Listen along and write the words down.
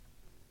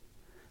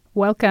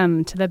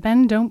Welcome to the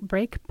Bend Don't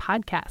Break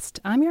podcast.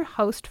 I'm your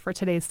host for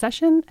today's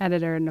session,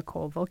 editor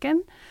Nicole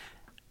Vulcan.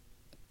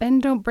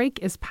 Bend Don't Break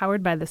is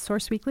powered by the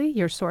Source Weekly,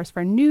 your source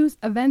for news,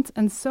 events,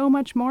 and so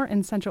much more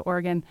in Central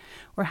Oregon.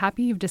 We're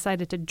happy you've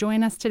decided to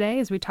join us today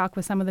as we talk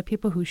with some of the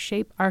people who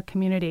shape our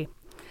community.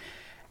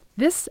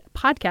 This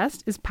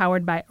podcast is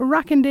powered by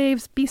Rockin'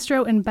 Dave's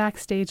Bistro and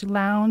Backstage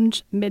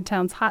Lounge,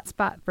 Midtown's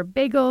hotspot for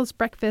bagels,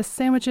 breakfast,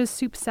 sandwiches,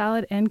 soup,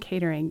 salad, and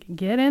catering.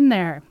 Get in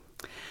there.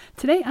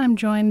 Today I'm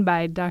joined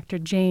by Dr.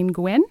 Jane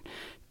Guyn.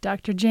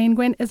 Dr. Jane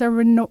Guyn is a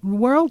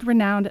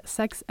world-renowned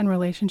sex and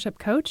relationship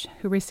coach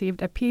who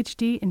received a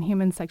PhD in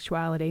Human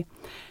Sexuality.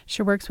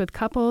 She works with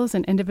couples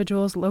and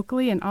individuals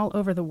locally and all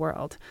over the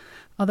world.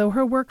 Although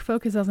her work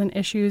focuses on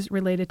issues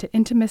related to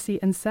intimacy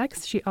and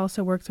sex, she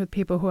also works with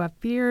people who have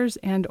fears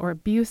and or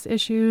abuse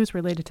issues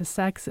related to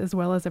sex, as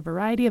well as a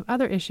variety of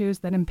other issues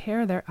that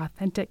impair their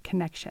authentic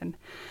connection.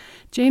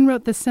 Jane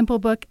wrote the simple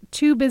book,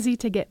 Too Busy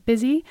to Get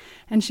Busy,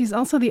 and she's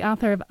also the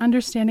author of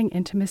Understanding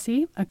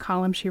Intimacy, a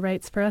column she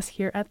writes for us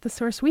here at the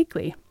Source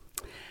Weekly.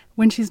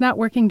 When she's not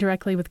working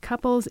directly with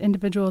couples,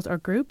 individuals, or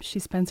groups, she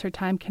spends her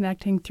time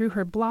connecting through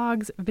her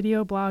blogs,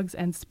 video blogs,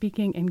 and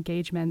speaking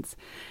engagements.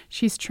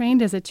 She's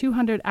trained as a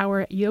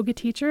 200-hour yoga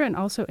teacher and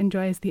also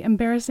enjoys the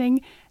embarrassing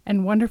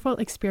and wonderful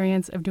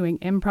experience of doing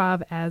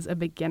improv as a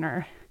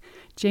beginner.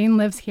 Jane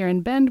lives here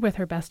in Bend with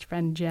her best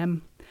friend,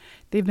 Jim.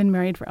 They've been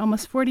married for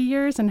almost 40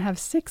 years and have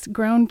 6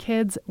 grown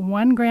kids,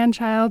 1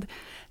 grandchild,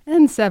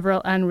 and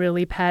several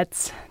unruly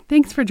pets.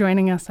 Thanks for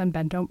joining us on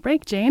Bend Don't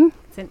Break, Jane.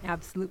 It's an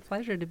absolute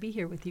pleasure to be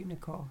here with you,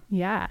 Nicole.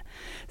 Yeah.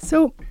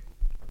 So,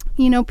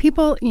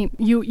 people,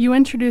 you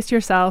introduce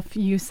yourself,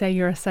 you say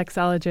you're a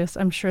sexologist.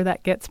 I'm sure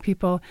that gets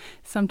people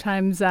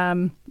sometimes,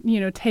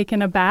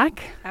 taken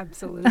aback.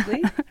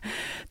 Absolutely.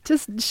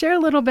 Just share a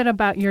little bit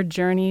about your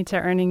journey to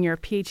earning your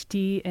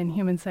PhD in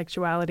Human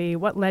Sexuality.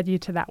 What led you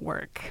to that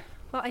work?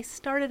 Well, I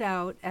started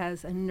out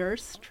as a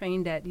nurse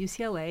trained at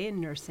UCLA in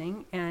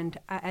nursing, and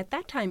at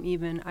that time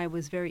even, I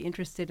was very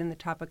interested in the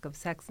topic of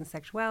sex and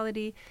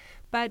sexuality.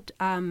 But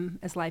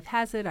as life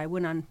has it, I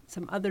went on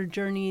some other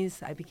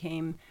journeys. I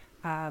became,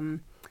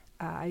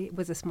 I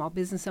was a small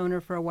business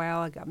owner for a while.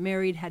 I got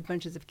married, had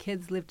bunches of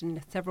kids, lived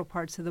in several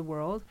parts of the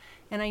world.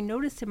 And I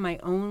noticed in my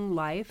own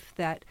life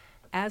that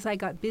as I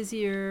got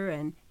busier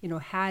and,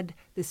 had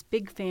this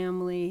big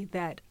family,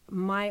 that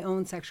my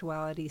own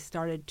sexuality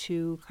started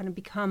to kind of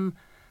become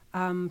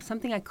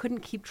something I couldn't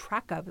keep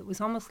track of. It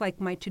was almost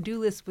like my to-do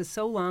list was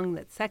so long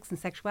that sex and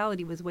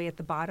sexuality was way at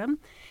the bottom.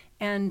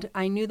 And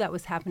I knew that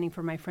was happening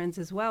for my friends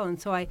as well. And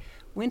so I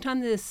went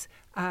on this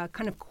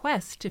kind of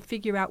quest to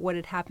figure out what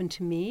had happened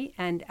to me.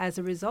 And as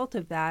a result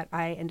of that,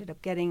 I ended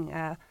up getting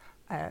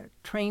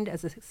trained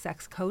as a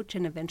sex coach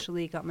and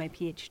eventually got my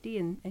PhD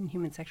in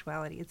human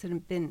sexuality. It's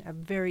been a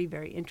very,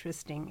 very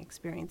interesting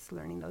experience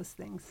learning those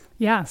things.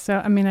 Yeah.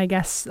 So, I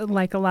guess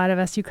like a lot of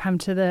us, you come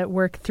to the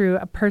work through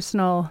a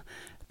personal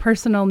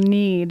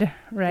need,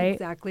 right?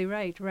 Exactly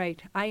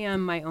right. I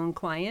am my own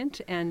client,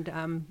 and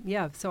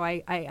so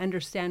I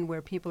understand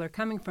where people are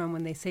coming from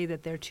when they say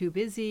that they're too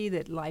busy,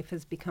 that life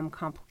has become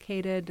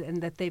complicated,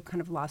 and that they've kind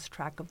of lost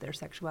track of their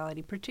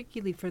sexuality,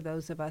 particularly for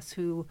those of us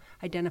who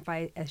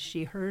identify as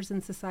she, hers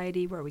in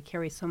society, where we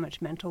carry so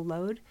much mental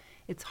load.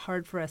 It's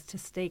hard for us to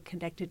stay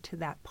connected to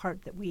that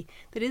part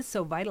that is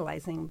so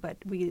vitalizing, but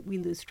we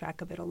lose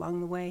track of it along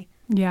the way.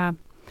 Yeah.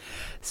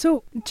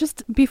 So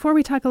just before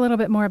we talk a little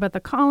bit more about the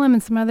column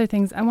and some other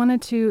things, I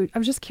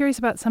was just curious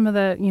about some of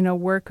the,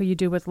 work you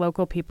do with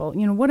local people.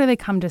 What do they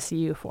come to see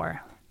you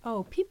for?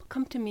 Oh, people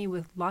come to me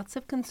with lots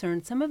of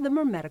concerns. Some of them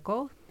are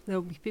medical.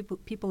 There'll be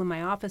people in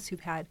my office who've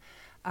had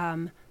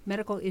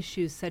medical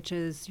issues such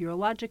as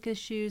urologic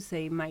issues.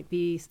 They might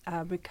be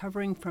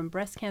recovering from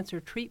breast cancer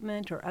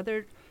treatment or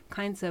other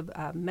kinds of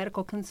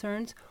medical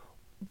concerns.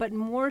 But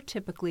more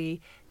typically,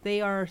 they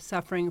are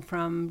suffering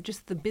from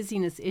just the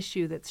busyness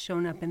issue that's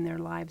shown up in their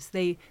lives.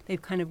 They've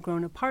kind of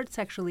grown apart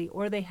sexually,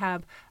 or they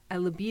have a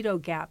libido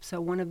gap. So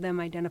one of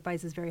them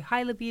identifies as very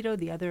high libido,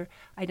 the other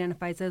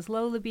identifies as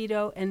low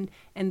libido, and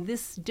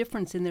this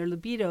difference in their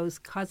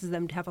libidos causes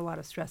them to have a lot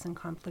of stress and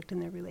conflict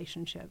in their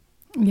relationship.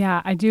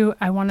 Yeah, I do.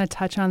 I want to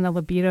touch on the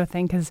libido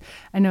thing because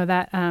I know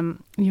that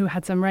you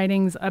had some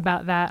writings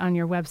about that on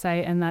your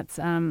website, and that's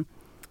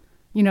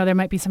there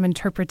might be some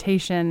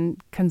interpretation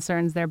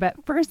concerns there. But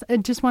first, I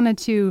just wanted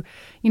to,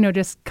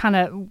 just kind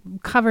of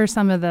cover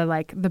some of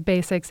the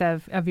basics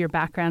of your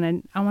background.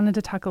 And I wanted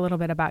to talk a little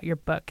bit about your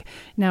book.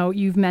 Now,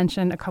 you've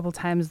mentioned a couple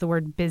times the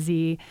word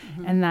busy,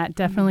 and that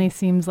definitely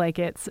seems like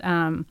it's,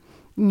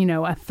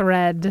 a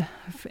thread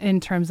in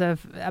terms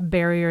of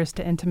barriers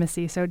to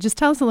intimacy. So just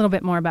tell us a little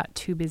bit more about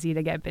Too Busy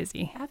to Get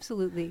Busy.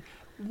 Absolutely.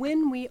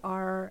 When we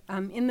are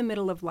in the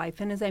middle of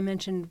life, and as I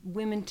mentioned,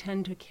 women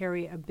tend to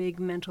carry a big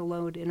mental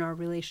load in our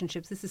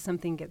relationships. This is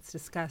something that gets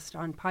discussed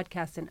on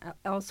podcasts and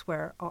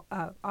elsewhere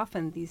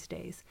often these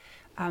days.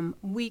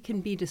 We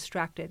can be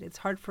distracted. It's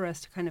hard for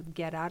us to kind of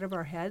get out of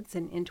our heads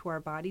and into our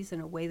bodies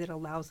in a way that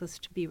allows us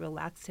to be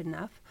relaxed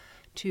enough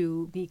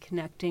to be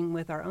connecting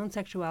with our own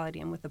sexuality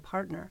and with a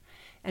partner.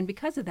 And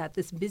because of that,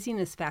 this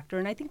busyness factor,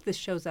 and I think this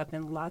shows up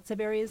in lots of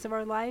areas of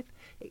our life.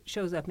 It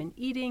shows up in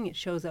eating. It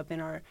shows up in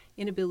our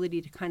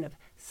inability to kind of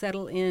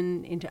settle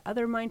into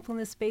other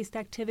mindfulness-based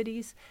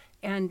activities.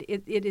 And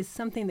it is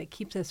something that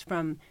keeps us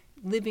from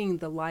living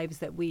the lives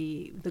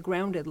the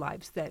grounded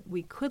lives that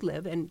we could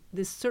live. And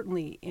this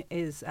certainly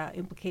is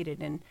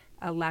implicated in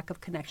a lack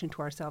of connection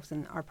to ourselves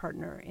and our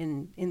partner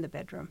in the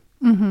bedroom.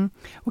 Mm-hmm.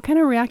 What kind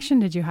of reaction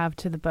did you have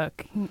to the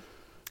book?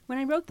 When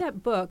I wrote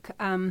that book,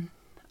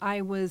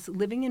 I was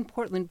living in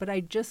Portland, but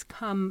I'd just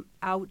come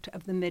out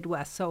of the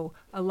Midwest. So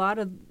a lot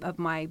of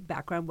my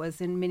background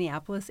was in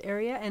Minneapolis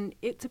area, and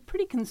it's a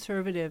pretty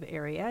conservative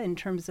area in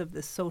terms of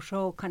the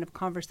social kind of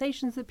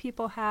conversations that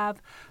people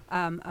have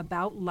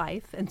about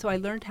life. And so I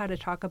learned how to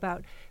talk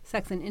about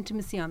sex and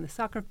intimacy on the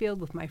soccer field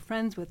with my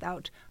friends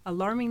without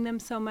alarming them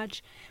so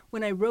much.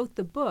 When I wrote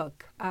the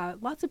book,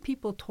 lots of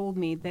people told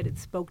me that it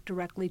spoke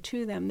directly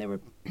to them. There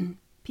were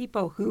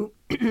people who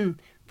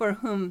for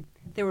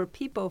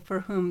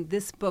whom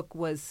this book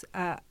was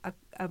a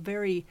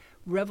very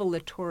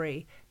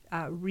revelatory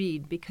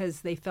read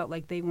because they felt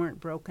like they weren't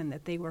broken,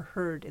 that they were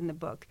heard in the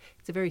book.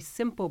 It's a very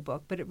simple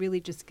book, but it really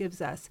just gives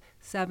us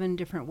 7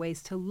 different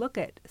ways to look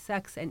at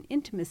sex and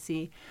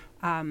intimacy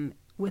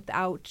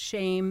without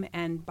shame,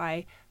 and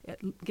by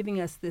giving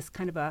us this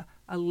kind of a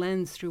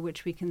lens through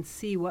which we can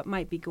see what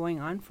might be going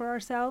on for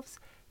ourselves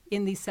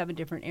in these 7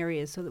 different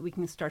areas so that we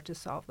can start to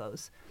solve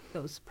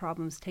those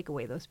problems, take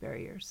away those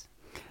barriers.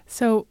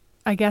 So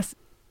I guess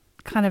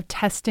kind of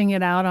testing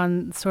it out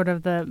on sort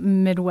of the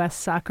Midwest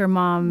soccer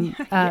mom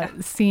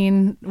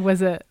scene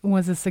was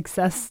a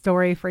success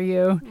story for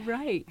you.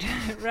 Right.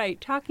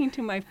 Talking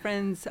to my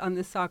friends on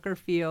the soccer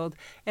field,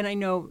 and I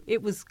know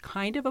it was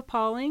kind of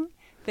appalling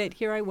that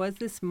here I was,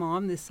 this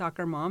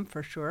soccer mom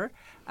for sure,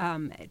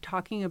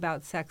 talking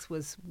about sex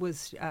was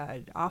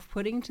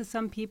off-putting to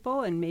some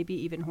people and maybe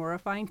even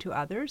horrifying to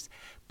others.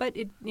 But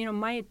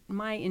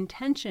my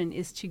intention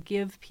is to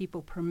give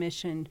people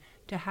permission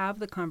to have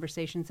the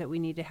conversations that we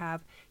need to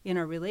have in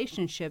our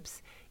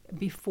relationships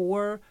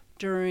before,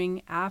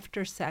 during,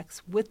 after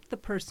sex with the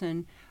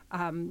person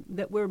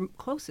that we're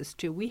closest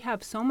to. We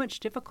have so much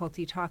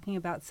difficulty talking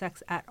about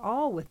sex at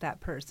all with that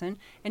person.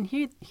 And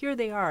here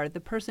they are, the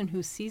person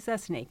who sees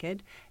us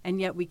naked, and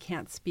yet we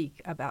can't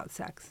speak about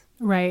sex.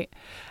 Right.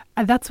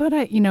 That's what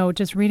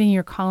just reading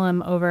your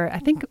column over, I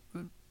think,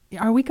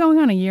 are we going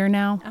on a year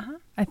now? Uh-huh.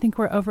 I think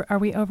are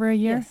we over a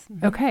year? Yes.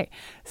 Mm-hmm. Okay.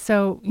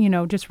 So,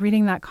 just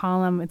reading that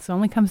column, it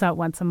only comes out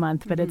once a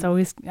month, but it's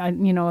always, a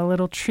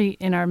little treat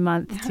in our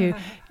month to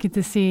get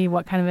to see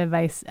what kind of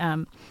advice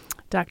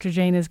Dr.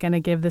 Jane is going to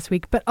give this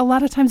week. But a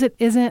lot of times it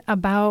isn't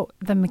about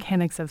the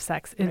mechanics of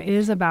sex. It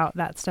is about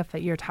that stuff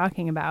that you're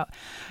talking about.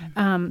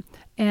 And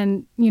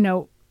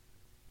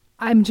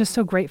I'm just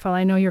so grateful.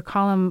 I know your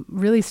column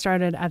really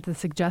started at the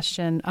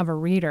suggestion of a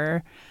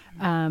reader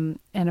and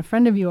a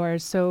friend of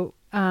yours. So,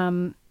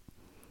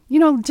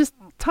 just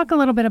talk a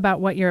little bit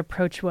about what your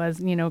approach was,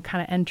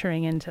 kind of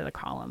entering into the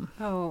column.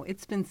 Oh,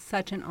 it's been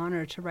such an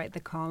honor to write the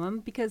column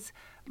because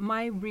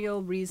my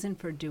real reason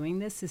for doing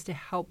this is to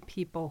help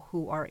people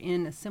who are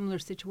in a similar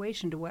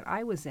situation to what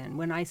I was in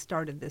when I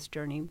started this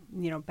journey,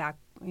 back,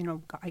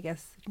 I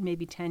guess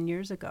maybe 10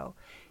 years ago.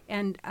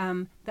 And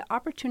the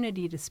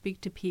opportunity to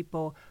speak to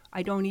people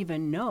I don't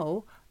even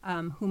know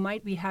who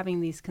might be having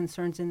these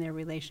concerns in their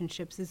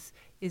relationships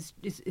is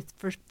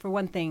for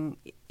one thing,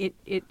 it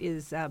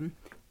is,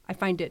 I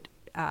find it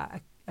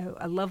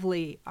a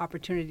lovely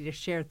opportunity to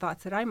share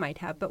thoughts that I might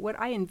have. But what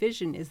I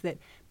envision is that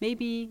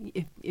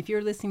maybe if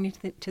you're listening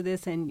to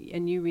this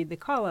and you read the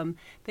column,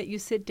 that you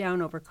sit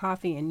down over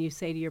coffee and you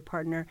say to your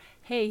partner,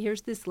 hey,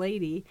 here's this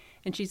lady,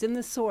 and she's in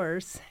the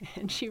source,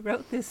 and she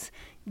wrote this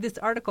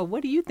article.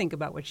 What do you think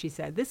about what she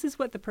said? This is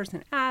what the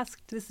person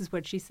asked. This is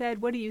what she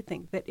said. What do you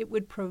think? That it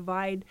would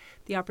provide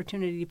the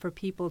opportunity for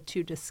people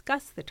to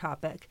discuss the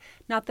topic.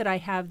 Not that I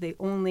have the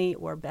only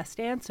or best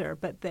answer,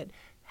 but that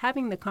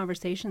having the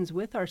conversations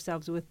with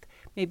ourselves, with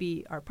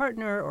maybe our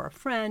partner or a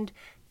friend,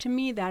 to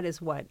me that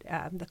is what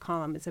the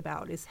column is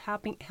about, is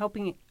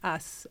helping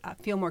us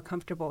feel more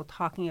comfortable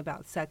talking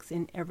about sex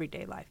in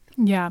everyday life.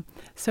 Yeah.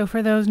 So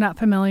for those not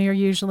familiar,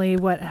 usually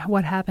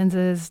what happens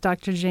is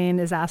Dr. Jane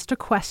is asked a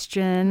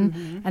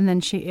question, and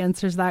then she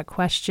answers that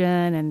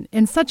question, and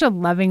in such a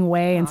loving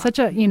way, and such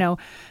a,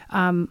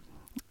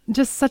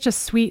 just such a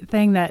sweet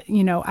thing that,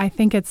 I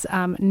think it's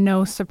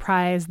no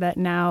surprise that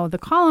now the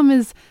column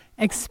is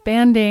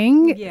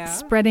expanding,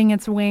 spreading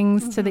its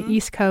wings to the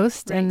East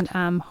Coast, right.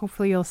 And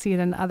hopefully you'll see it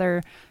in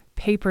other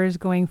papers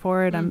going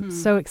forward. I'm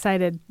so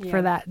excited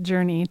for that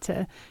journey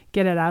to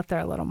get it out there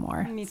a little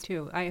more. Me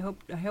too. I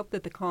hope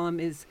that the column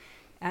is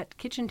at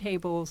kitchen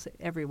tables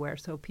everywhere,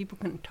 so people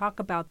can talk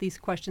about these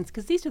questions,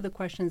 because these are the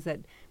questions that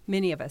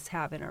many of us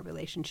have in our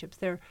relationships.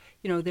 They're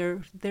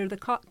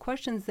the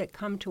questions that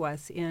come to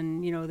us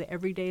in the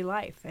everyday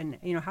life. And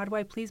how do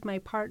I please my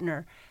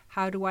partner?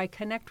 How do I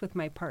connect with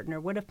my partner?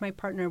 What if my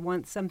partner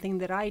wants something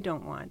that I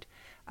don't want?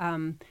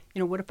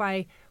 What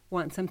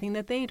want something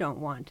that they don't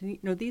want.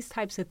 These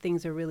types of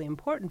things are really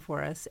important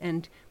for us.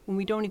 And when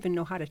we don't even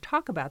know how to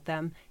talk about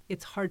them,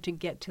 it's hard to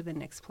get to the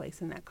next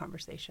place in that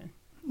conversation.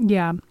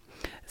 Yeah.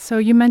 So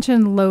you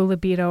mentioned low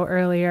libido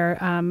earlier.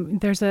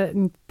 There's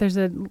a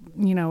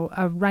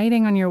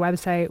writing on your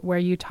website where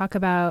you talk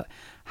about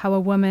how a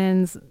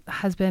woman's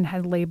husband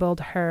had labeled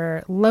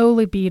her low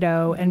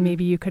libido, and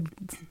maybe you could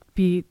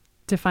be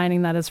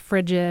defining that as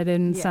frigid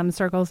in some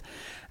circles.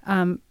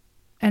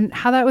 And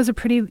how that was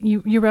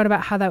you wrote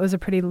about how that was a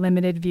pretty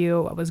limited view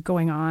of what was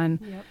going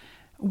on. Yep.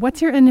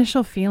 What's your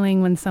initial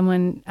feeling when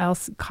someone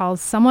else calls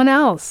someone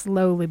else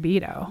low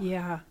libido?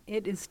 Yeah,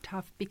 it is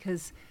tough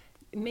because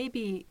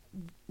maybe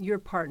your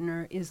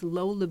partner is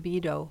low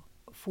libido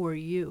for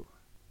you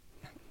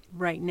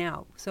right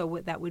now. So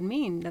what that would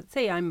mean, let's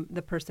say I'm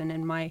the person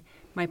and my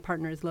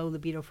partner is low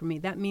libido for me.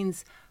 That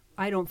means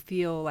I don't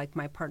feel like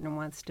my partner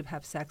wants to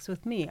have sex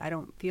with me. I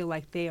don't feel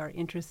like they are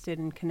interested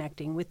in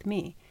connecting with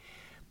me.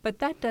 But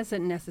that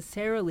doesn't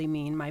necessarily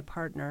mean my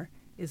partner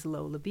is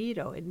low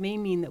libido. It may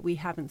mean that we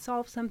haven't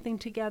solved something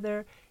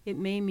together. It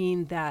may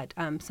mean that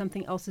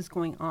something else is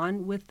going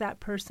on with that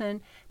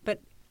person.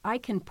 But I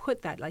can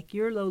put that, like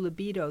your low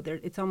libido,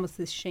 it's almost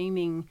this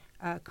shaming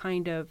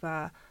kind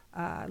of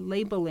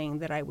labeling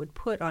that I would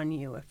put on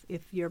you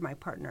if you're my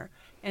partner.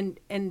 And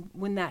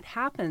when that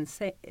happens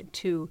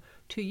to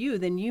you,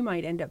 then you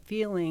might end up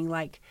feeling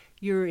like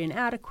you're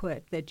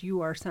inadequate, that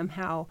you are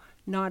somehow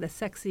not a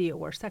sexy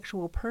or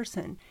sexual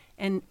person.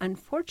 And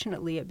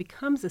unfortunately, it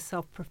becomes a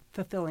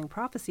self-fulfilling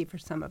prophecy for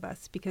some of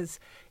us, because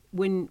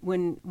when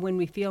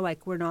we feel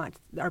like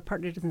our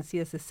partner doesn't see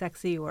us as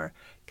sexy or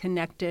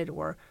connected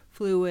or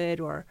fluid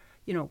or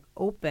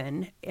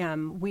open,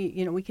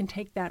 we can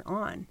take that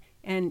on,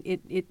 and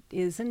it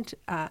isn't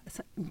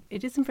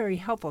very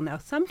helpful. Now,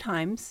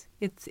 sometimes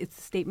it's a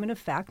statement of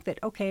fact that,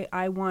 okay,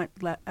 I want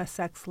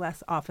sex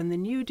less often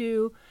than you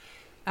do.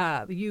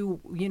 You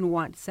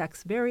want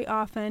sex very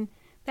often.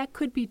 That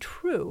could be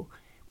true.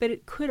 But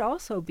it could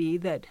also be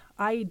that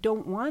I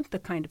don't want the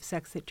kind of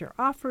sex that you're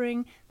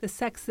offering. The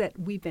sex that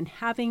we've been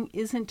having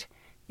isn't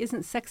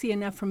sexy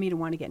enough for me to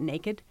want to get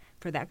naked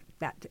for that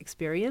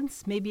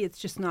experience. Maybe it's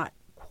just not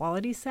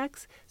quality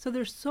sex. So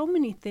there's so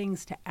many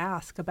things to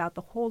ask about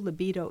the whole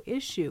libido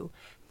issue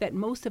that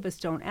most of us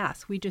don't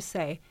ask. We just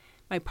say,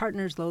 my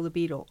partner's low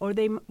libido, or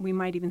we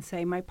might even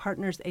say, my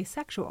partner's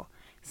asexual.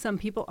 Some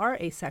people are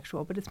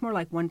asexual, but it's more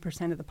like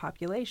 1% of the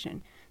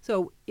population.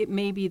 So it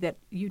may be that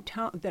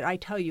I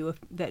tell you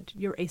that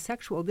you're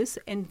asexual. This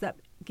ends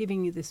up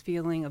giving you this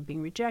feeling of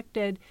being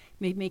rejected,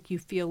 may make you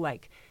feel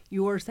like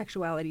your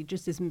sexuality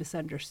just is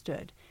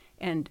misunderstood.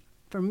 And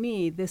for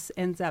me, this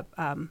ends up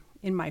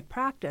in my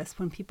practice,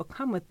 when people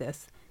come with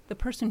this, the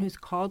person who's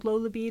called low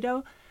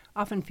libido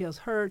often feels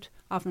hurt,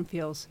 often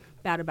feels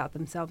bad about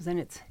themselves, and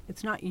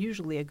it's not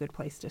usually a good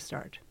place to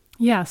start.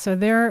 Yeah, so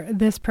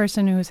this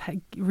person who's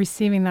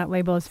receiving that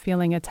label is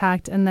feeling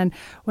attacked. And then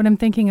what I'm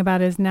thinking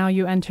about is now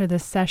you enter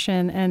this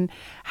session, and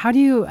how do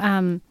you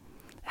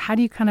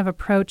kind of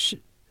approach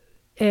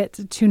it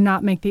to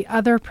not make the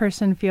other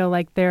person feel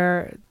like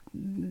they're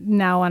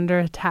now under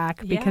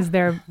attack because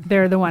they're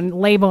the one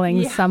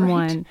labeling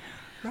someone?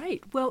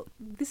 Right. Well,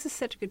 this is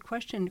such a good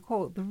question,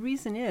 Nicole. The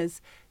reason is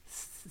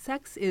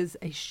sex is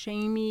a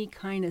shamey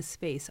kind of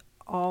space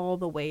all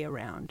the way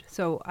around.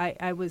 So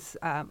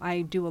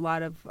I do a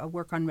lot of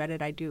work on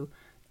Reddit. I do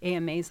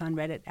AMAs on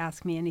Reddit,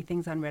 Ask Me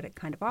Anythings on Reddit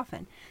kind of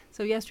often.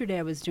 So yesterday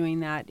I was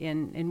doing that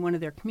in one of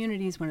their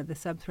communities, one of the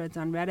subthreads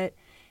on Reddit,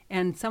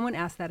 and someone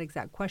asked that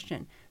exact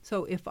question.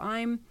 So if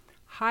I'm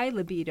high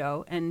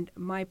libido and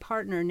my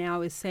partner now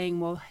is saying,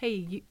 well,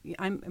 hey,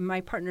 my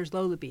partner's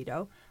low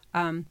libido,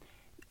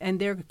 and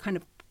they're kind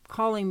of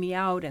calling me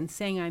out and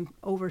saying I'm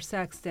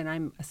oversexed and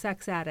I'm a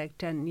sex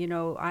addict, and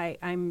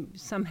I'm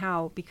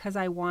somehow, because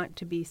I want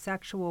to be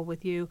sexual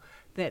with you,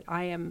 that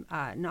I am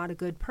not a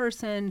good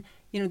person.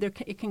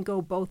 It can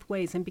go both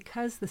ways, and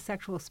because the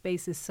sexual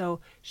space is so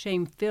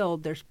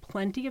shame-filled, there's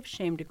plenty of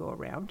shame to go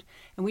around,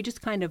 and we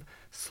just kind of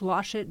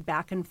slosh it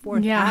back and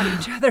forth at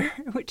each other,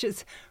 which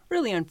is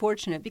really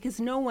unfortunate, because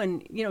no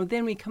one,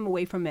 then we come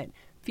away from it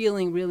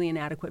feeling really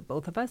inadequate,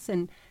 both of us,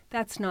 and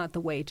that's not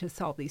the way to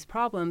solve these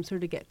problems or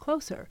to get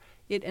closer.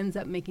 It ends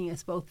up making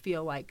us both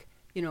feel like,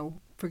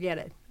 forget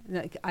it.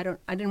 Like, I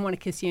didn't want to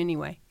kiss you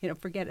anyway.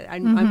 Forget it.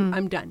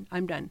 I'm done.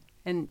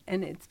 And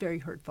it's very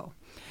hurtful.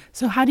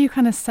 So how do you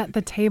kind of set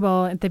the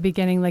table at the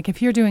beginning? Like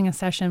if you're doing a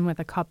session with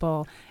a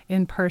couple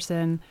in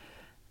person,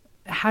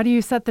 how do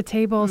you set the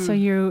table so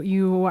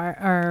you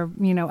are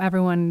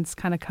everyone's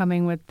kind of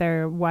coming with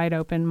their wide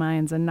open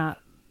minds and not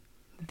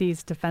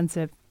these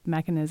defensive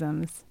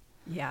mechanisms?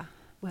 Yeah.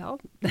 Well,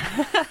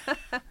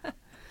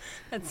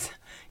 that's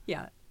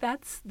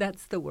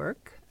the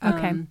work.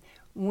 Okay.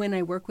 When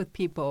I work with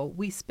people,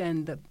 we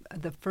spend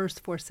the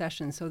first 4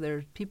 sessions.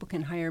 So people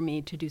can hire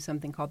me to do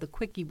something called the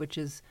Quickie, which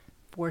is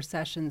 4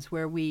 sessions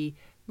where we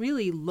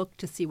really look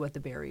to see what the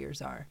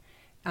barriers are.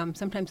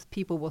 Sometimes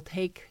people will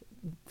take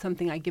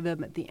something I give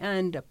them at the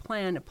end, a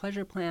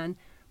pleasure plan,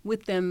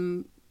 with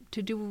them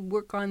do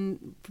work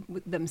on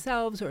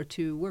themselves, or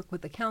to work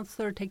with a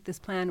counselor, take this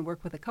plan,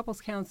 work with a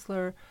couples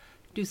counselor,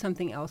 do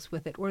something else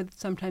with it. Or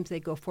sometimes they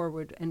go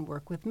forward and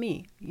work with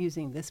me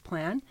using this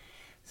plan.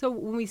 So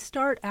when we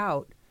start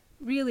out,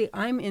 really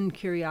I'm in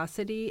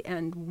curiosity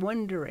and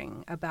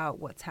wondering about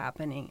what's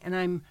happening. And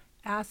I'm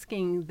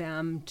asking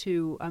them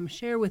to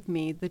share with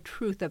me the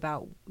truth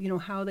about,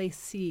 how they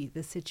see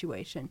the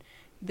situation.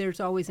 There's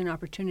always an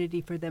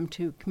opportunity for them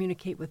to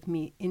communicate with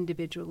me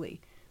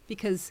individually,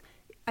 because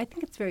I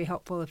think it's very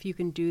helpful if you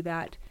can do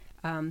that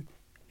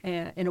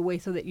in a way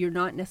so that you're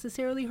not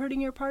necessarily hurting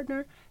your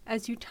partner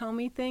as you tell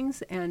me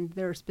things. And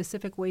there are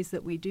specific ways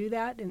that we do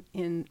that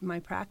in my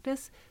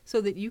practice, so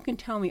that you can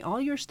tell me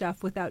all your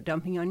stuff without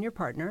dumping on your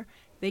partner.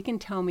 They can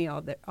tell me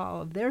all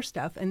of their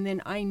stuff, and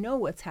then I know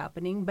what's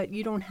happening, but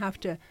you don't have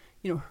to,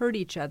 hurt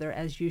each other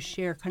as you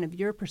share kind of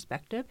your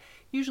perspective,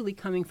 usually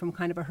coming from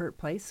kind of a hurt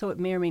place. So it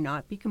may or may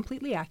not be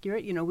completely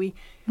accurate. We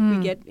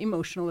get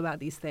emotional about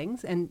these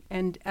things.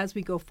 And as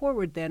we go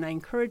forward, then I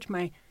encourage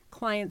my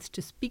clients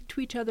to speak to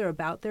each other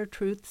about their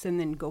truths, and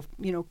then go,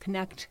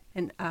 connect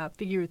and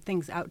figure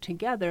things out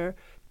together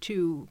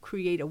to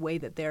create a way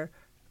that they're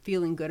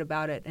feeling good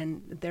about it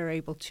and they're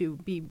able to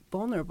be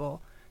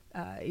vulnerable.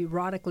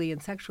 Erotically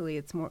and sexually,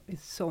 it's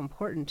so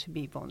important to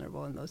be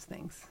vulnerable in those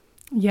things.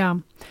 Yeah.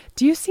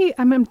 Do you see,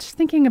 I'm just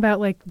thinking about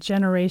like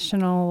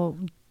generational,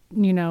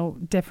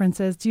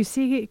 differences. Do you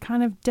see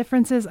kind of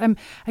differences?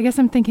 I guess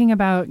I'm thinking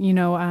about,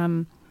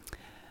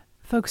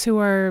 folks who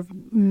are,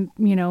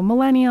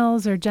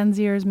 millennials or Gen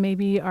Zers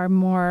maybe are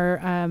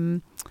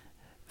more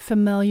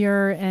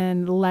familiar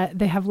and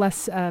they have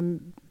less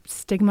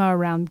stigma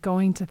around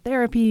going to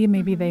therapy.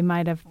 Maybe they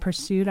might have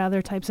pursued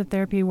other types of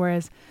therapy,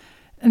 whereas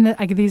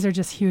these are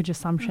just huge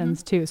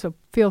assumptions too, so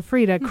feel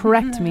free to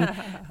correct me.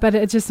 But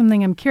it's just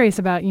something I'm curious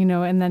about,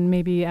 and then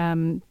maybe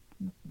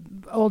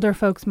older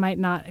folks might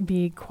not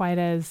be quite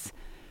as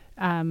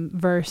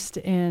versed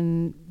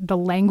in the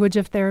language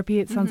of therapy.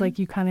 It sounds like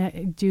you kind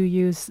of do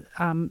use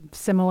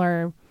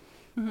similar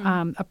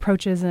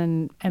approaches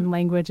and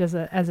language as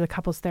a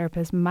couples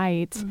therapist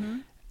might.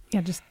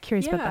 Yeah, just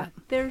curious about that.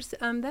 There's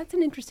that's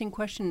an interesting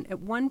question. At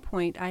one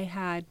point, I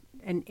had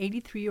an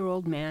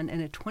 83-year-old man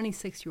and a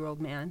 26-year-old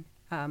man.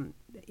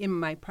 In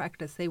my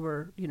practice, they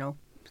were,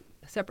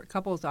 separate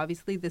couples.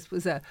 Obviously, this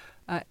was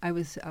I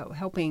was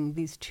helping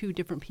these two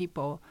different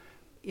people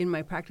in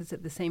my practice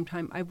at the same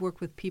time. I've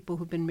worked with people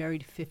who've been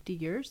married 50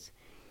 years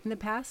in the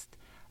past.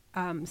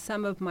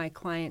 Some of my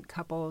client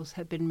couples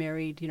have been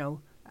married,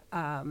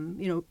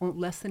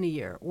 less than a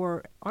year,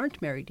 or aren't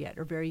married yet,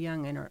 or very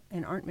young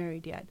and aren't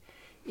married yet.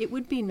 It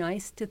would be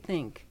nice to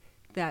think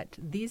that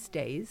these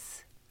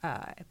days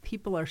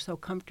people are so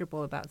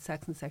comfortable about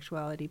sex and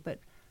sexuality, but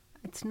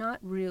it's not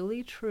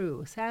really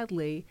true.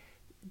 Sadly,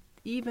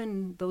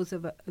 even those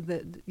of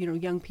the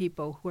young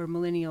people who are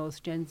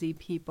millennials, Gen Z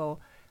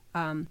people,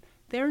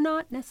 they're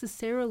not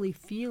necessarily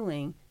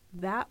feeling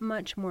that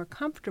much more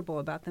comfortable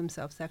about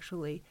themselves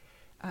sexually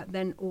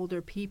than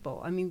older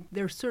people. I mean,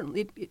 there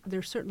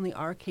certainly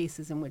are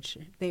cases in which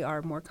they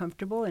are more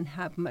comfortable and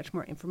have much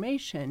more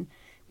information,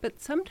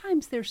 but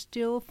sometimes they're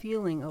still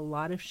feeling a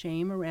lot of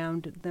shame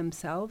around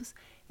themselves,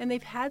 and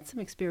they've had some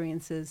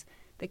experiences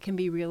that can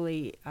be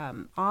really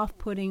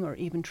off-putting or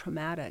even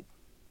traumatic.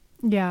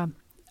 Yeah.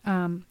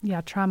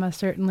 Trauma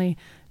certainly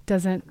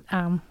doesn't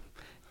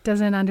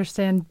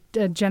understand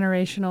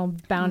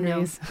generational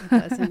boundaries. No,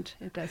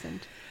 it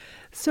doesn't.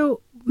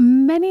 So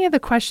many of the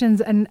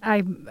questions, and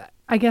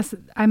I guess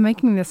I'm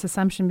making this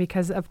assumption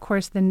because, of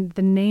course, the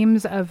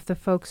names of the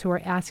folks who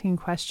are asking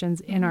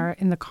questions in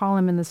the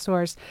column in the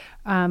source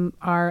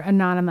are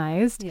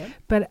anonymized. Yep.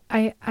 But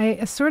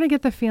I sort of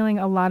get the feeling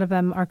a lot of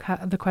them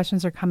the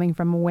questions are coming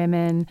from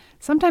women,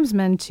 sometimes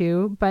men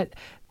too, but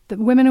the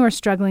women who are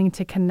struggling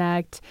to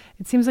connect.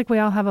 It seems like we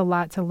all have a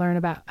lot to learn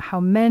about how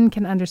men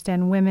can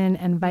understand women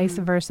and vice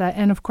versa.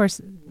 And of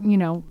course,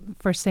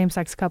 for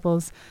same-sex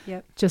couples,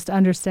 just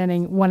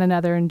understanding one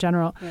another in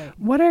general. Right.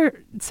 What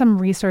are some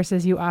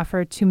resources you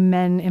offer to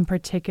men in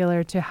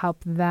particular to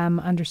help them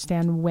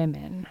understand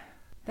women?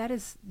 That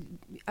is,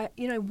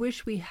 I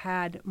wish we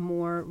had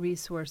more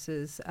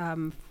resources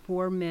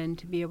for men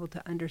to be able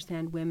to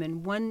understand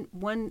women.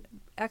 One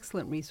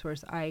excellent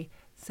resource I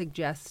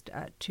suggest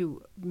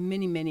to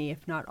many,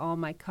 if not all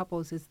my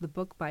couples is the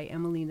book by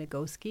Emily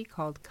Nagoski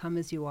called Come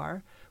As You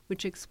Are,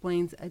 which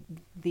explains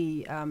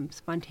the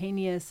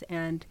spontaneous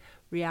and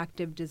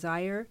reactive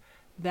desire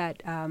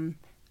that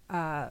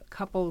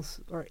couples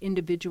or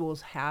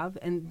individuals have.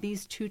 And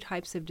these two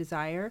types of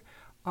desire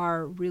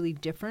are really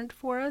different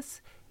for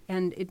us.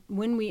 And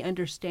when we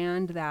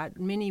understand that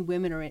many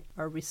women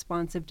are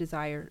responsive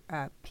desire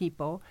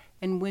people,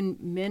 and when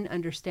men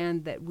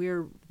understand that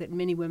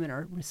many women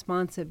are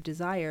responsive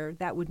desire,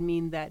 that would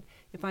mean that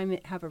if I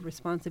have a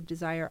responsive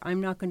desire,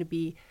 I'm not going to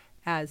be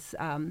as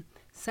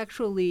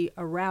sexually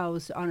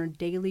aroused on a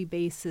daily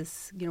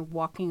basis,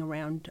 walking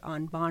around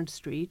on Bond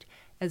Street,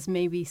 as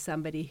maybe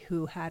somebody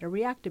who had a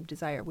reactive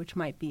desire, which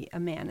might be a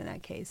man in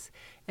that case.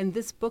 And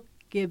this book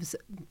gives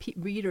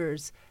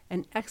readers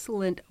an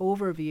excellent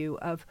overview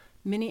of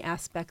many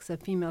aspects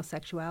of female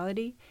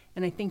sexuality,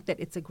 and I think that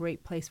it's a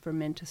great place for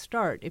men to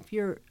start. If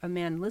you're a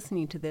man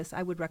listening to this,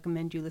 I would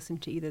recommend you listen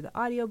to either the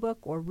audiobook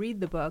or read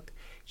the book.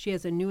 She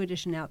has a new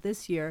edition out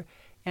this year,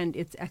 and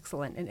it's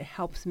excellent, and it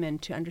helps men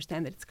to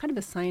understand that it's kind of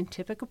a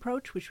scientific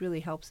approach, which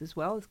really helps as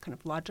well. It's kind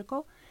of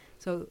logical.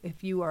 So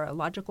if you are a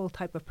logical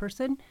type of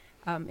person,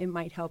 it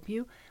might help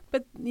you.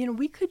 But,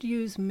 we could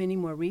use many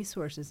more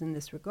resources in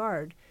this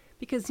regard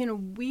because,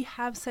 we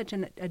have such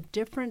a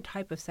different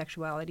type of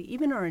sexuality.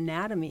 Even our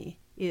anatomy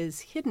is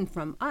hidden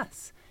from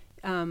us.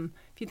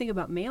 If you think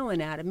about male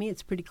anatomy,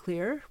 it's pretty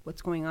clear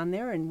what's going on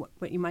there and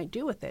what you might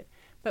do with it.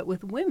 But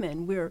with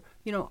women,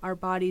 our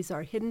bodies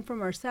are hidden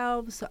from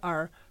ourselves.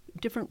 Our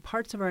different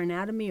parts of our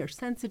anatomy are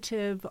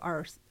sensitive.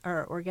 Our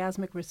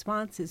orgasmic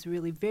response is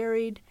really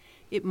varied.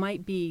 It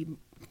might be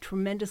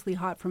tremendously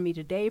hot for me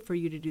today for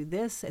you to do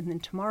this, and then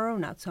tomorrow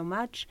not so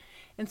much.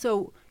 And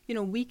so,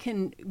 we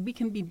can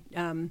be,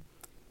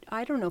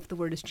 I don't know if the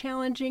word is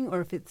challenging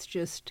or if it's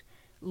just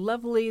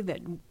lovely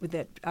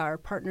that our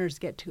partners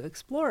get to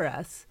explore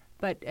us,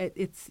 but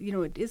it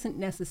isn't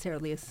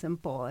necessarily as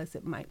simple as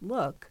it might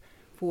look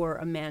for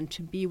a man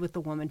to be with a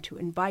woman, to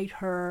invite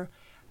her.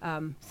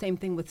 Same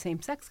thing with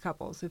same-sex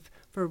couples. If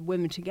for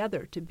women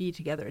together to be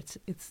together,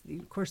 it's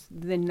of course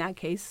then in that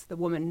case the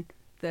woman,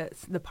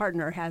 the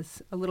partner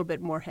has a little bit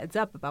more heads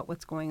up about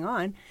what's going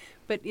on,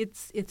 but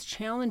it's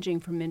challenging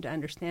for men to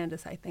understand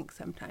us, I think,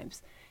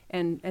 sometimes,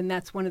 and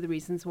that's one of the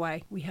reasons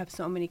why we have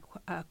so many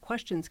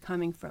questions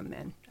coming from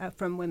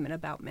women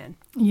about men.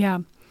 Yeah,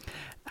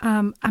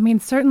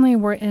 certainly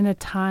we're in a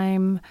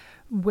time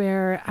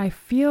where I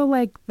feel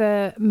like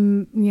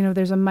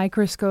there's a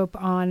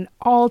microscope on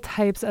all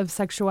types of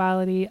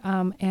sexuality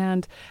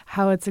and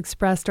how it's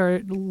expressed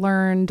or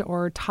learned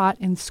or taught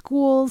in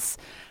schools.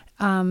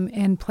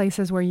 In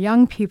places where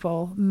young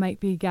people might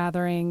be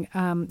gathering,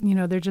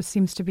 there just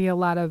seems to be a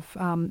lot of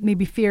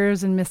maybe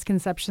fears and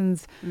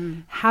misconceptions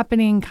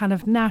happening kind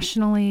of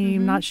nationally.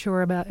 I'm not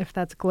sure about if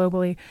that's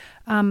globally.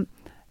 I'm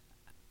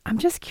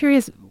just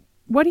curious,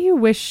 what do you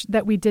wish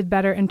that we did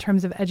better in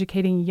terms of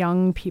educating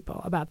young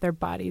people about their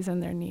bodies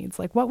and their needs?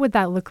 Like, what would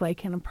that look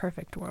like in a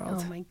perfect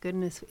world? Oh, my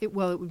goodness. It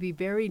would be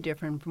very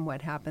different from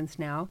what happens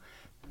now.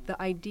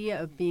 The idea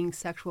of being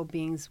sexual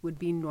beings would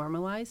be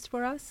normalized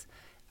for us.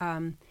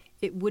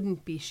 It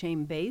wouldn't be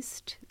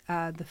shame-based.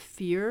 The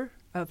fear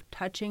of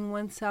touching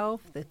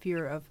oneself, the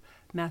fear of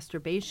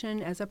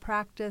masturbation as a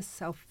practice,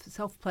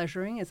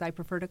 self-pleasuring, as I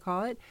prefer to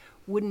call it,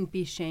 wouldn't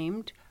be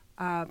shamed.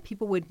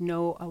 People would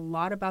know a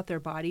lot about their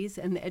bodies,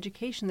 and the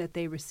education that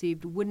they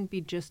received wouldn't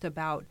be just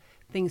about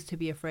things to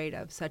be afraid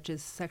of, such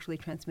as sexually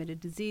transmitted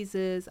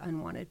diseases,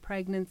 unwanted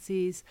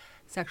pregnancies,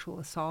 sexual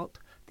assault.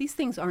 These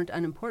things aren't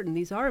unimportant.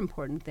 These are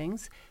important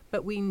things,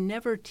 but we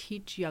never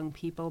teach young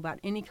people about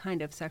any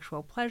kind of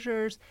sexual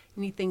pleasures,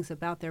 any things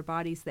about their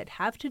bodies that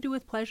have to do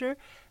with pleasure.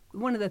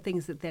 One of the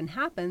things that then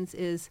happens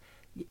is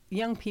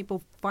young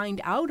people find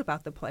out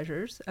about the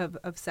pleasures of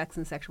sex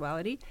and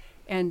sexuality,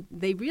 and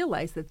they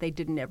realize that they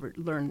didn't ever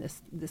learn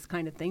this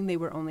kind of thing. They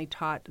were only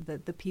taught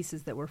the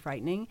pieces that were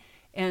frightening.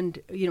 And,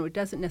 it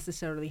doesn't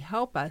necessarily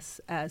help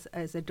us as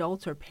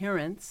adults or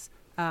parents.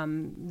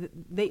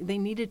 They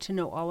needed to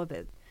know all of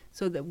it,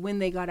 so that when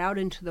they got out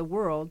into the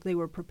world, they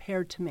were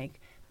prepared to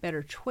make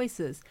better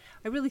choices.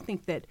 I really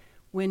think that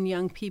when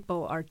young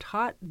people are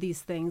taught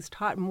these things,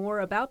 taught more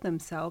about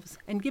themselves,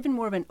 and given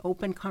more of an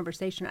open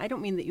conversation, I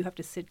don't mean that you have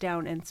to sit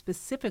down and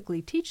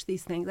specifically teach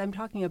these things. I'm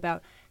talking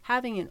about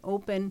having an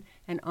open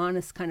and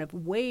honest kind of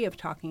way of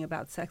talking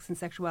about sex and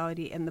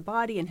sexuality and the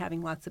body, and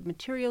having lots of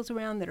materials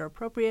around that are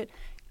appropriate,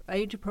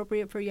 age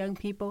appropriate for young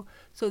people,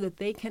 so that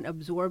they can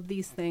absorb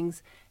these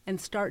things and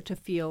start to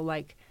feel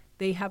like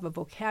they have a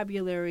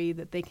vocabulary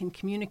that they can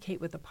communicate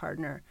with a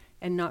partner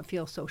and not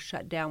feel so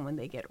shut down when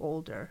they get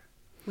older.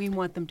 We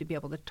want them to be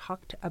able to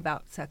talk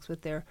about sex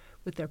with their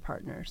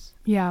partners.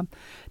 Yeah.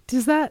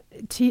 Does that,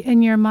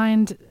 in your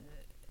mind,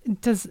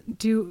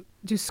 do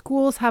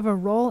schools have a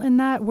role in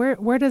that?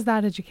 Where does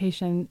that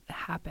education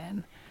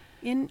happen?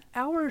 In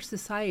our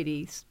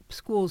society,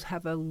 schools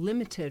have a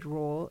limited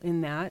role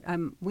in that.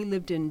 We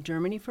lived in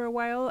Germany for a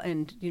while,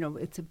 and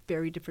it's a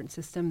very different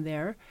system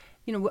there.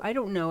 I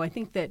don't know. I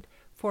think that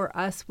for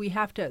us,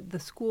 the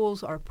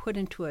schools are put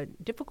into a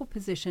difficult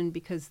position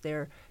because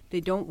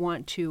they don't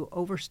want to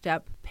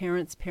overstep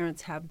parents.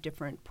 Parents have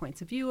different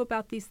points of view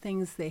about these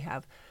things. They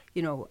have,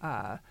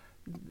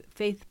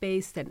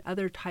 faith-based and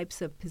other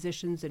types of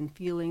positions and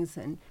feelings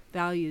and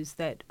values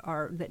that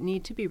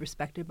need to be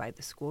respected by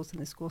the schools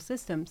and the school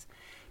systems.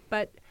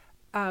 But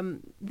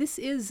this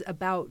is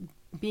about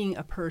being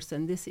a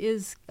person. This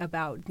is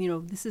about,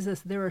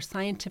 there are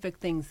scientific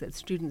things that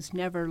students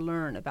never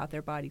learn about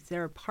their bodies.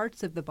 There are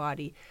parts of the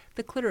body,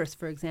 the clitoris,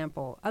 for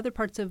example, other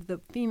parts of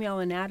the female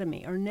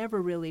anatomy are never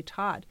really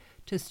taught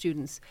to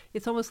students.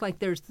 It's almost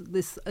like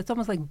it's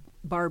almost like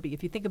Barbie.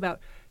 If you think about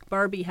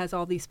Barbie has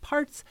all these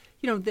parts,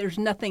 there's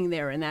nothing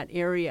there in that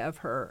area of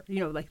her,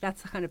 like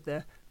that's kind of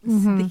the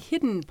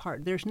hidden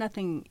part. There's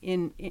nothing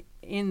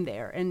in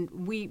there. And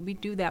we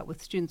do that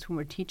with students when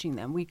we're teaching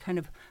them. We kind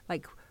of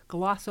like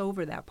gloss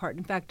over that part.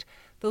 In fact,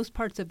 those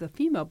parts of the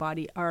female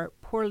body are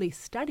poorly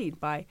studied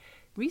by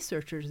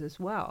researchers as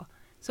well.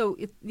 So,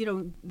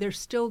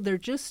 they're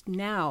just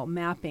now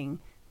mapping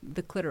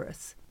the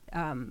clitoris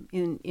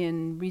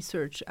in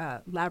research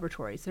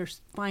laboratories. They're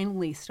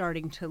finally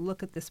starting to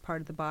look at this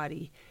part of the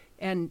body,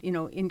 and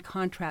in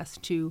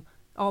contrast to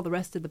all the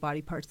rest of the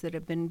body parts that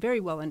have been very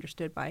well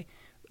understood by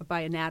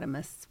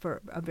anatomists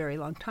for a very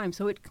long time.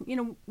 So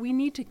we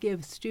need to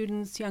give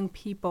students, young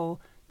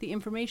people, the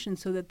information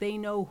so that they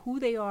know who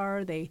they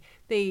are.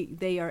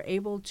 They are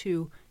able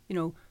to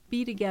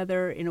be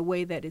together in a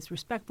way that is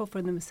respectful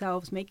for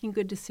themselves, making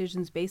good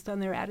decisions based on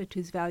their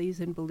attitudes,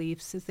 values, and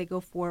beliefs as they go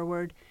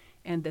forward,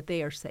 and that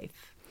they are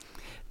safe.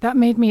 That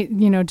made me,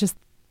 just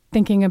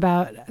thinking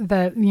about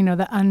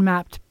the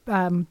unmapped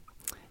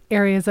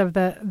areas of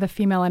the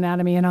female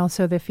anatomy and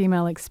also the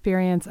female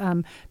experience.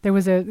 There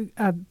was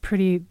a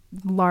pretty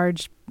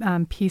large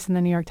piece in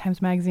the New York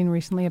Times Magazine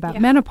recently about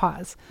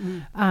menopause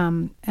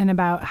and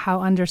about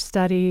how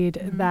understudied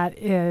that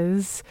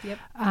is. Yep.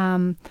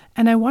 And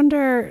I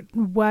wonder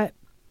what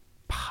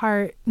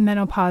part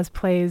menopause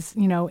plays,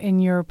 in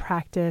your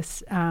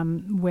practice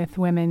with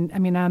women. I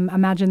mean,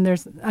 imagine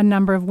there's a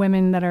number of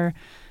women that are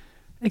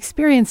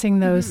experiencing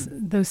those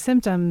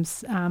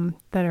symptoms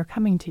that are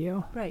coming to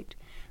you. Right.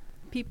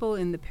 People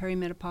in the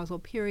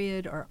perimenopausal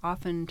period are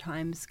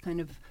oftentimes kind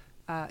of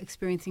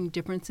experiencing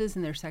differences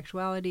in their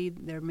sexuality.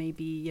 There may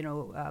be,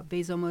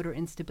 vasomotor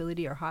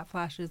instability or hot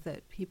flashes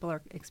that people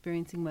are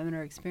experiencing, women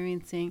are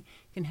experiencing.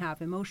 You can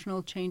have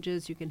emotional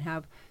changes. You can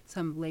have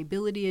some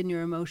lability in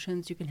your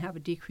emotions. You can have a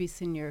decrease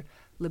in your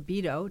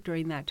libido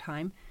during that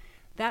time.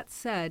 That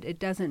said, it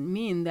doesn't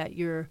mean that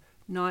you're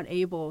not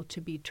able to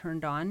be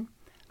turned on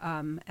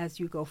as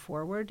you go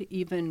forward,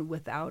 even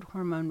without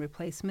hormone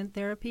replacement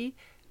therapy.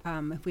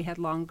 If we had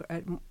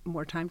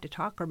more time to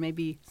talk, or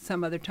maybe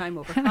some other time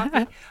over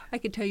coffee, I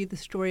could tell you the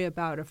story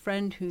about a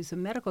friend who's a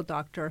medical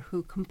doctor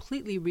who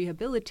completely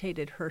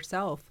rehabilitated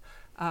herself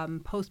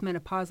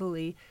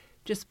postmenopausally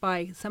just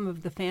by some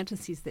of the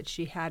fantasies that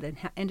she had, and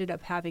ended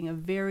up having a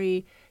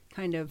very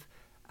kind of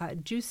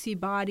juicy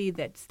body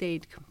that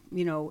stayed,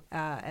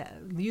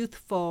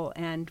 youthful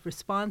and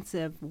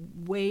responsive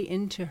way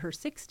into her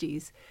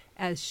 60s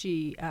as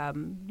she,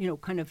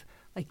 kind of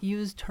like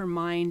used her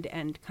mind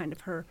and kind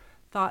of her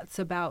thoughts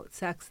about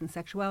sex and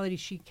sexuality.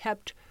 She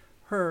kept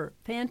her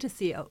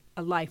fantasy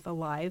life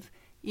alive,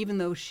 even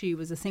though she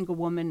was a single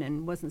woman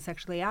and wasn't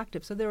sexually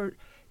active. So there are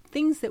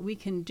things that we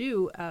can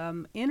do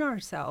in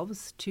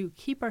ourselves to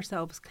keep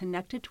ourselves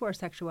connected to our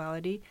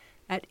sexuality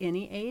at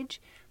any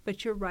age.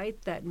 But you're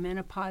right that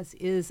menopause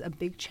is a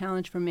big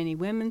challenge for many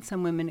women.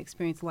 Some women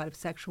experience a lot of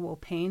sexual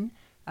pain,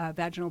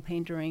 vaginal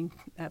pain during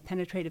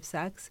penetrative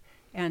sex,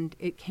 and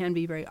it can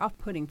be very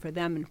off-putting for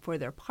them and for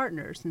their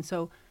partners. And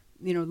so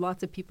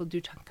lots of people do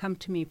come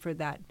to me for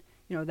that,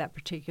 that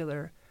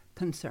particular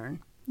concern.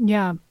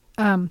 Yeah.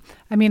 I'm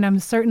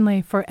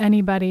certainly, for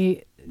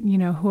anybody,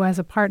 who has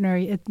a partner,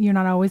 you're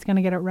not always going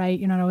to get it right.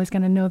 You're not always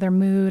going to know their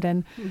mood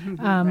and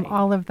right.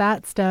 all of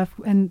that stuff.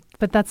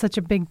 But that's such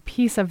a big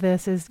piece of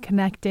this, is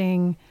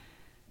connecting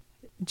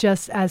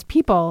just as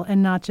people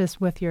and not just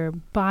with your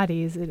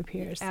bodies, it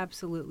appears.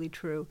 Absolutely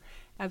true.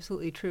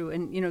 Absolutely true.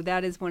 And,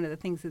 that is one of the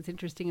things that's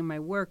interesting in my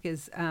work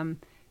is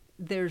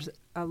there's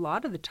a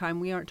lot of the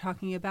time we aren't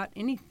talking about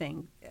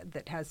anything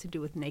that has to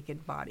do with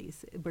naked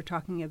bodies. We're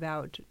talking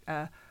about,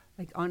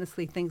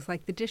 honestly, things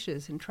like the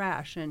dishes and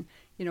trash and,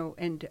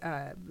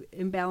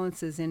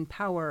 imbalances in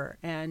power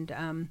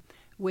and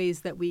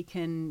ways that we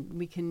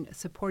can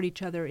support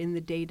each other in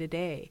the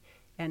day-to-day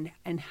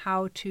and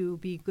how to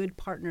be good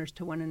partners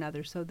to one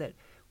another so that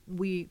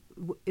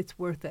it's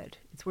worth it.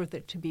 It's worth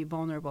it to be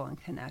vulnerable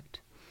and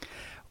connect.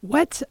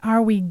 What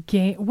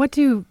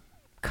do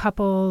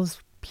couples,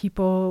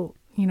 people,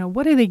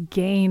 what do they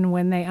gain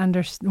when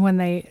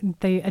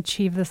they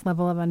achieve this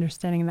level of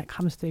understanding that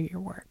comes through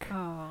your work?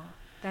 Oh,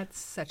 that's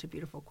such a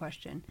beautiful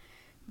question.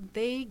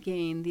 They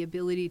gain the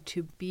ability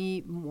to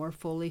be more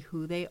fully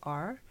who they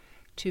are,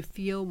 to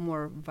feel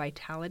more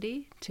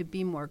vitality, to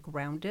be more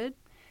grounded.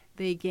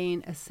 They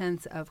gain a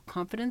sense of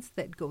confidence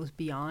that goes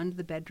beyond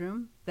the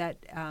bedroom, that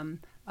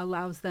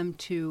allows them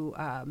to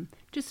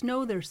just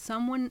know there's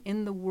someone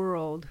in the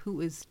world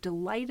who is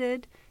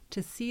delighted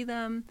to see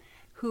them,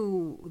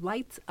 who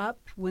lights up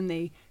when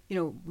they,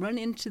 run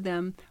into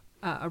them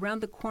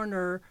around the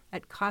corner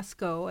at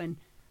Costco,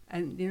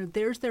 and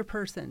there's their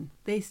person.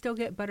 They still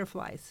get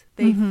butterflies.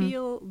 They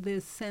feel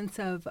this sense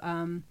of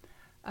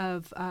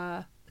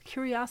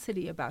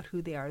curiosity about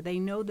who they are. They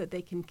know that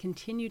they can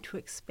continue to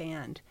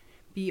expand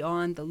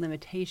beyond the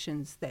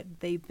limitations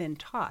that they've been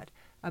taught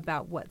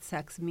about what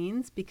sex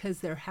means, because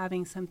they're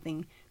having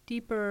something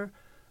deeper,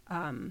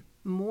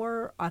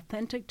 more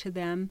authentic to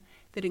them,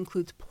 that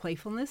includes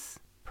playfulness,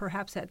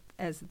 perhaps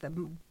as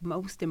the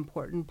most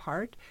important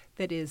part,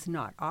 that is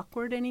not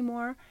awkward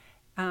anymore,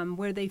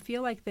 where they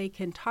feel like they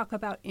can talk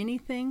about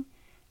anything,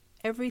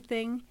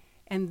 everything,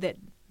 and that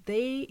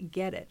they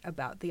get it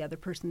about the other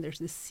person. There's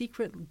this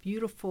secret,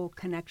 beautiful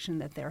connection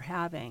that they're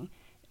having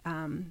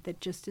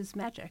that just is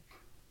magic.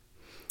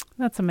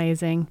 That's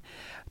amazing.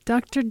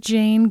 Dr.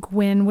 Jane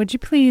Guyn, would you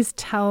please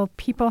tell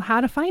people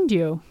how to find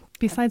you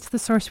besides the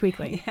Source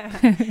Weekly?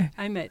 Yeah.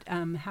 I'm at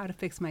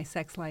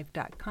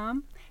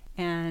howtofixmysexlife.com.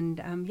 And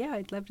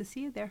I'd love to see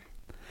you there.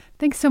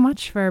 Thanks so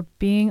much for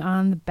being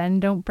on the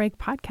Bend Don't Break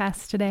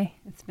podcast today.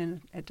 It's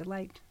been a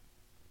delight.